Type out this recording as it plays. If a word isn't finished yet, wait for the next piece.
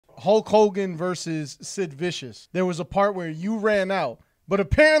Hulk Hogan versus Sid Vicious, there was a part where you ran out. But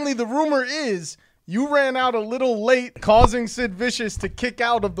apparently the rumor is you ran out a little late, causing Sid Vicious to kick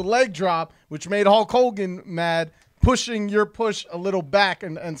out of the leg drop, which made Hulk Hogan mad, pushing your push a little back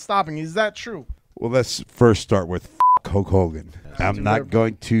and stopping. Is that true? Well, let's first start with Hulk Hogan. I'm not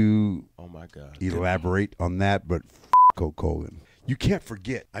going to elaborate on that, but Hulk Hogan. You can't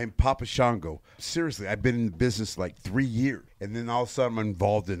forget, I'm Papa Shango. Seriously, I've been in the business like 3 years. And then all of a sudden I'm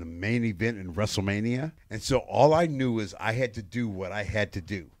involved in a main event in WrestleMania. And so all I knew is I had to do what I had to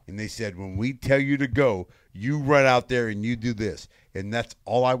do. And they said, when we tell you to go, you run out there and you do this. And that's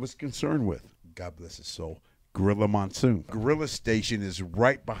all I was concerned with. God bless his soul. Gorilla Monsoon. Gorilla Station is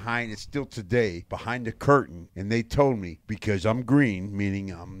right behind, it's still today, behind the curtain. And they told me, because I'm green, meaning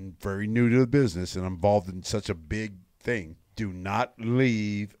I'm very new to the business and I'm involved in such a big thing, do not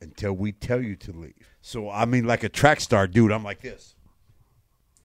leave until we tell you to leave. So, I mean, like a track star dude, I'm like this.